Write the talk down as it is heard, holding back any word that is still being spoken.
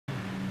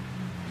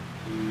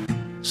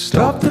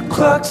Stop the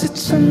clocks,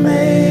 it's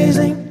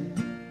amazing.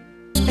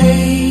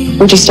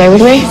 Would you stay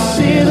with me?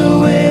 See the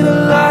way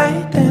the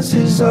light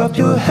dances up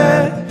your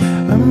hair,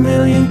 a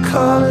million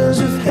colors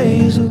of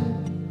hazel,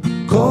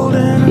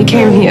 golden. You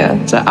came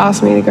here to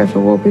ask me to go for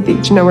a walk with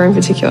you. Do you know where in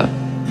particular?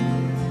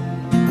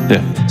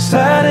 Yeah.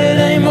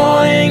 Saturday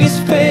morning is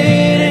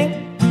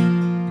fading.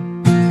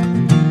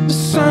 The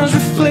sun's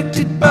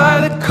reflected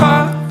by the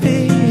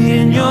coffee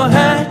in your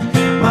hand.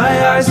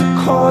 My eyes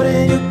are caught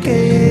in your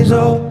gaze.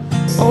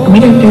 Oh, We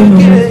don't do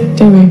that,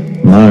 do we?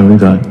 No, we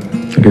don't.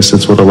 I guess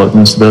that's what I like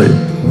most about you.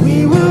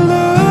 we were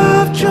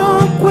love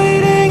drunk,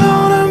 waiting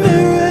on a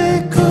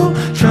miracle,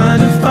 trying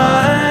to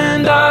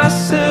find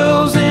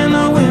ourselves in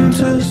the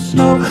winter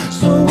snow.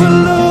 So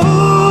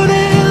alone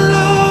in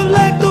love,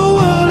 like the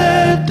world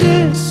had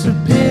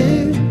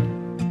disappeared.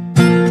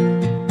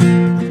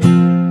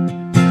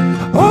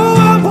 Oh,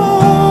 I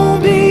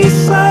won't be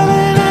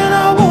silent and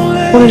I won't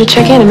let Wanted to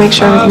check in and make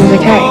sure everything was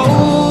okay.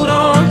 hold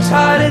on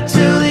tight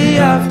till the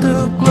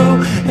afterglow,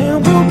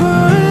 and we'll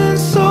burn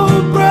so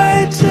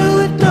bright till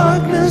the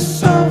darkness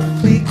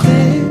softly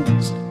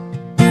clears.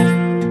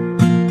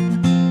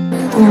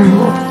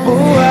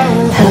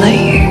 Hello,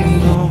 you.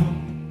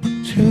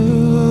 To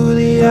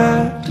the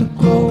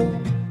afterglow.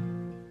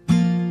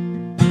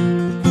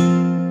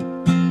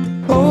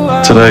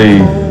 Today,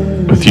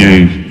 with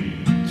you,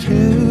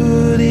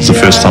 is the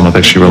first time I've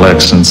actually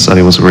relaxed since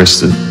Sadie was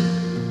arrested.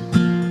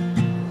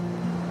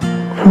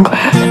 I'm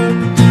glad.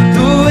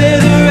 The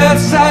weather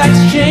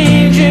outside's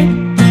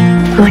changing.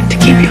 I like to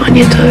keep you on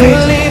your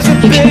toes.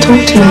 You can talk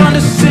to me.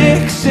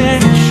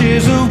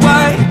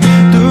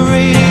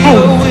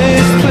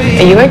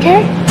 Hey, are you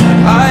okay?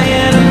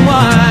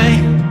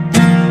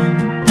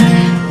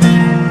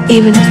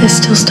 Even if there's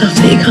still stuff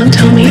that you can't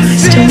tell me, I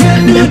still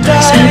know what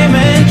I said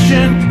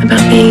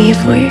about being here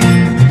for you.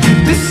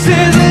 This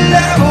is a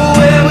level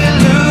where we're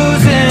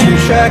losing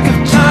track of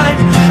time.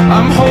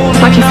 I'm holding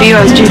Lucky for you,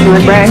 I was due from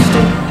the grave.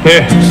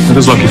 Yeah, it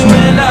is lucky for me.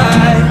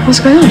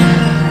 What's going on?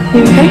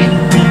 You okay?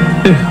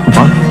 Yeah, I'm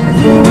fine.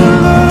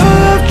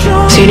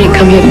 So you didn't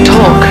come here to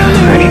talk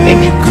or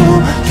anything?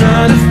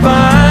 Trying to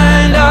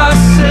find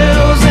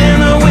ourselves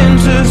in the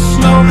winter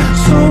snow.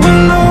 So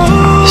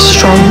alone, You're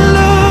strong.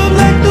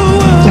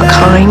 You're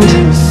kind.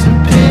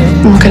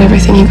 Look at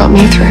everything you got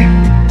me through.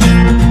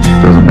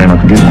 Doesn't mean I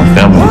can get my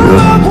family to do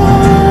it.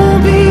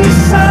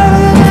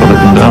 What if I let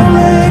them down?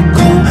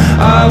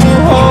 I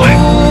will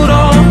hold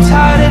on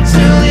tighter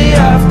till the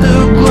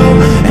afterglow,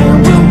 and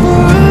we'll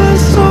burn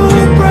so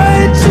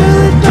bright till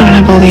the I don't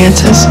have all the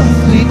answers.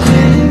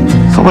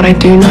 But what I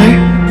do know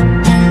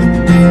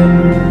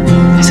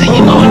is that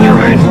you're not on your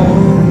own.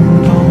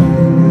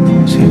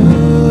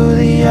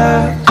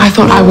 I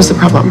thought I was the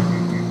problem.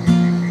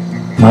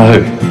 No,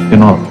 you're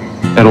not.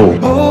 At all.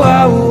 Oh,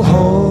 I will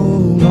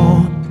hold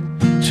on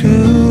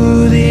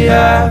to the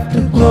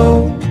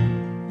afterglow.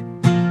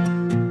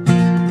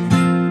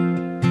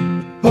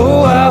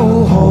 Oh, I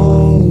will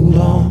hold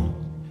on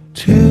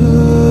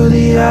to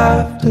the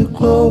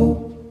afterglow.